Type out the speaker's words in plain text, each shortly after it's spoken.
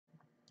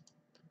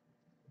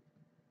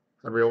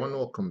Hi everyone,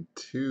 welcome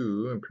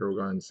to Imperial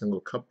Garden Single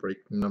Cup break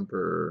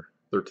number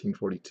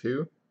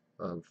 1342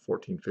 of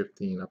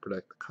 1415 Upper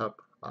Deck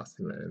Cup. Last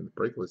thing in the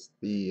break was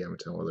the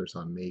Edmonton Oilers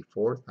on May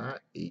 4th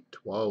at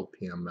 8:12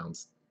 p.m. Mountain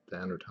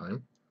Standard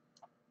Time.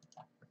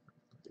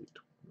 8:12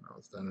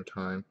 Mountain Standard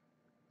Time.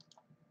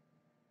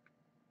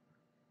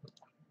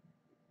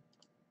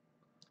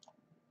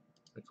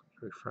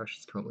 Refresh.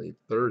 It's currently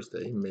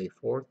Thursday, May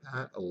 4th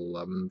at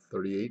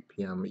 11:38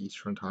 p.m.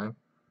 Eastern Time.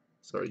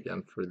 Sorry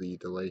again for the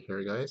delay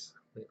here, guys.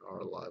 We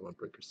are live on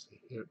Breakers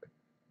here.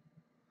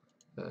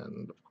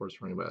 And of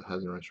course, running about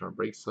Hazard Restaurant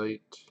break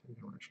site. You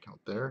can watch count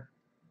there.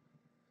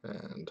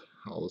 And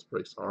all those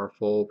breaks are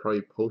full.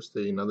 Probably post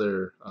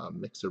another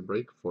mixer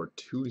break for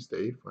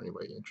Tuesday for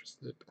anybody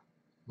interested.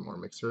 More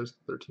mixers,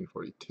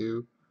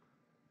 1342.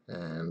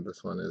 And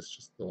this one is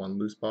just the one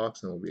loose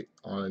box, and we'll be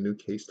on a new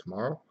case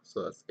tomorrow.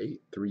 So that's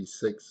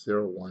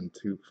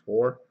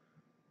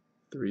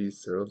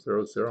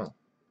 83601243000.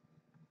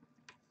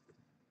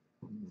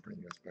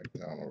 Bring us back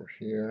down over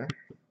here.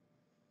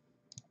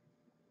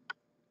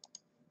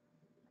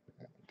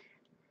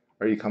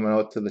 Are you coming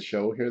out to the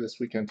show here this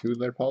weekend too,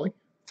 there, Polly?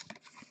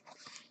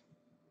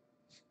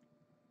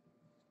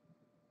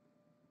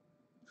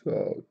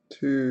 So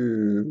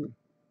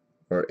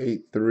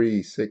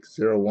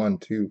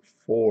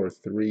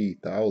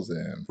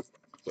 83601243000.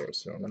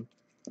 There's one.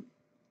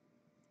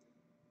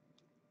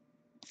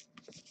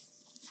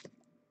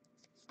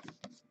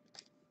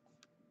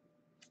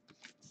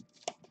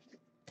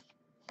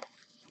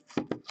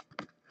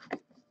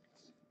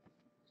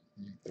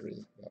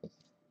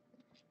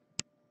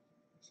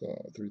 So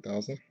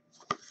 3,000.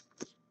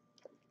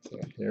 So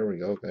here we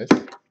go, guys.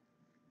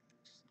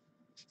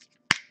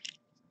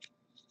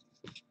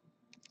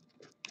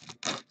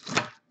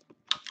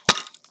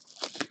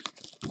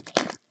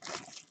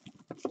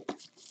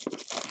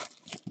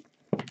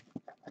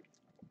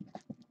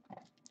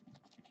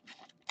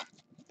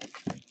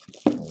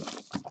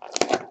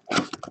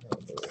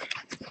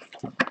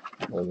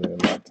 Holding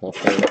it not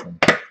tough out.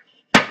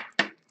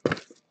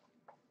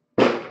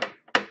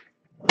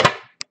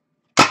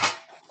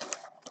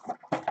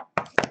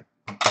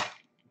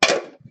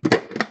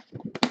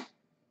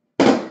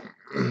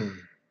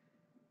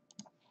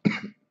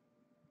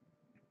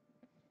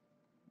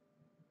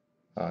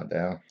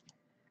 Down.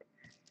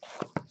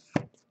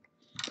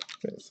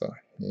 Okay, so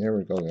here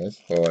we go,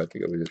 guys. Oh, I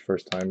think it'll be the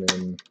first time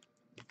in.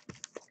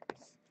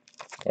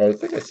 Oh, I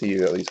think I see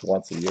you at least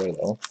once a year,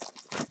 though.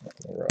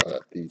 We're out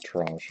at the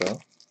Toronto show.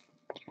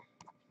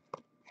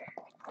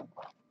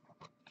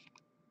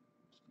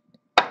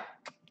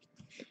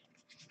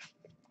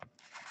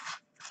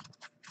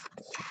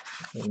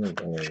 Here we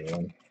go,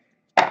 everyone.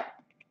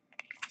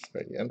 So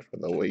again, for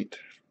the weight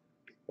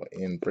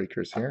in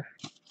breakers here.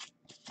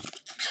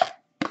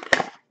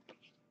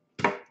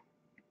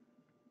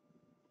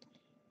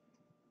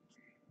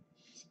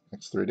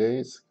 Next 3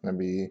 days, gonna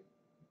be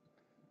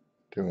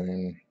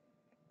doing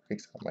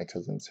breaks on my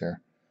cousins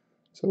here.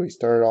 So we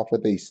started off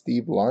with a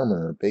Steve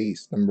Larmer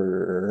base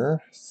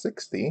number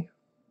 60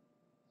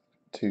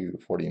 to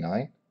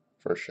 49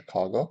 for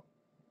Chicago.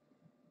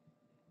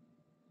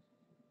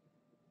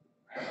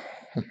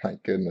 Oh my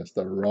goodness,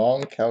 the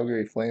wrong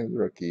Calgary Flames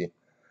rookie.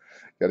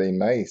 Got a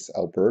nice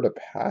Alberta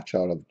patch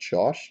out of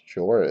Josh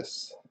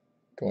Joris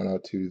going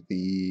out to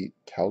the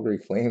Calgary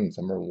Flames,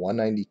 number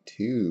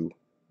 192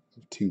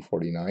 of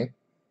 249.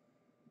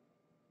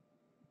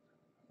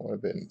 Would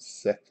have been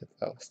sick if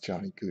that was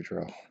Johnny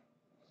Gaudreau.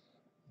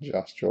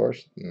 Josh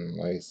Joris,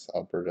 nice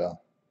Alberta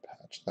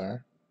patch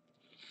there.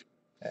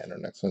 And our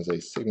next one's a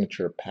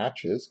signature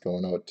patches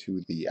going out to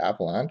the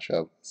Avalanche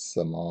of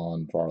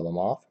Simon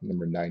Varlamov,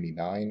 number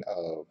 99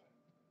 of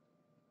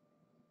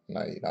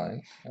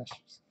 99.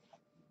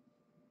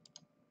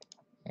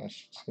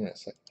 Just give me a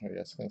second here,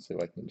 guys. I'm going to see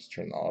if I can just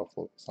turn the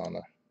autofocus on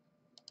to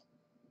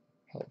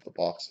help the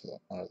box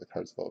out of the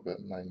cards a little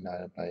bit.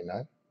 99 of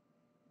 99.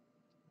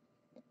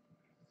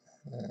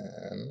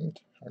 And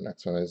our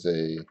next one is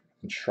a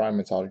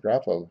enshrinement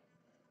autograph of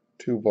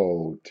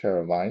Teuvo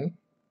Teravainen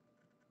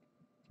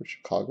for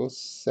Chicago,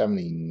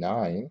 79.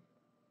 I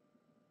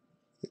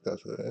think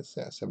that's what it is.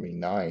 Yeah,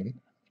 79 of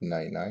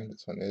 99.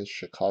 This one is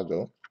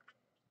Chicago.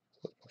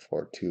 So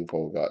before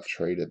Teuvo got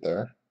traded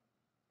there.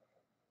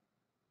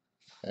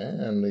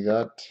 And we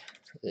got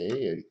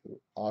a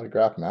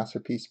autograph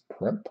masterpiece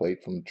print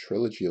plate from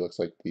Trilogy. Looks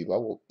like the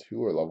level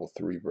 2 or level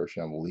 3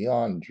 version of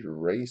Leon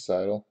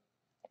Draisaitl.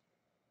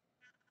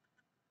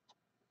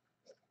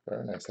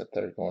 Very nice hit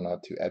there, going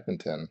out to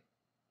Edmonton.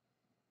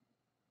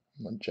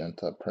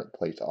 Magenta print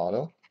plate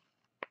auto.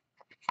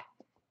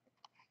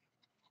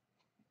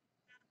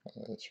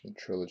 That's from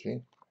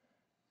Trilogy.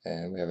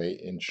 And we have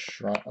a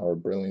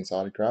Brilliance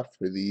autograph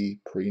for the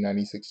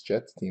pre-96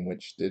 Jets team,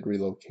 which did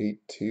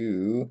relocate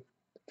to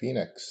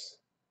Phoenix.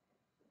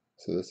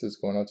 So this is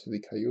going out to the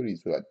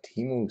Coyotes. We got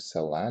Teemu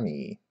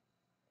Selanne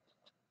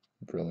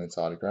Brilliance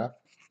autograph.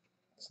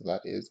 So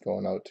that is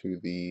going out to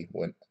the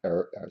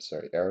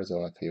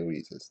Arizona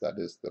Coyotes. That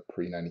is the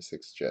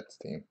pre-96 Jets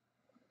team.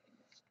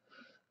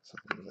 So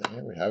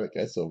there we have it,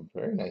 guys. So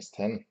very nice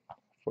 10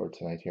 for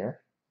tonight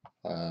here.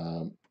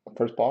 Um,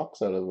 First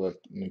box out of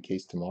the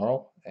case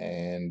tomorrow,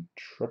 and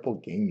triple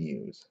game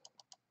news.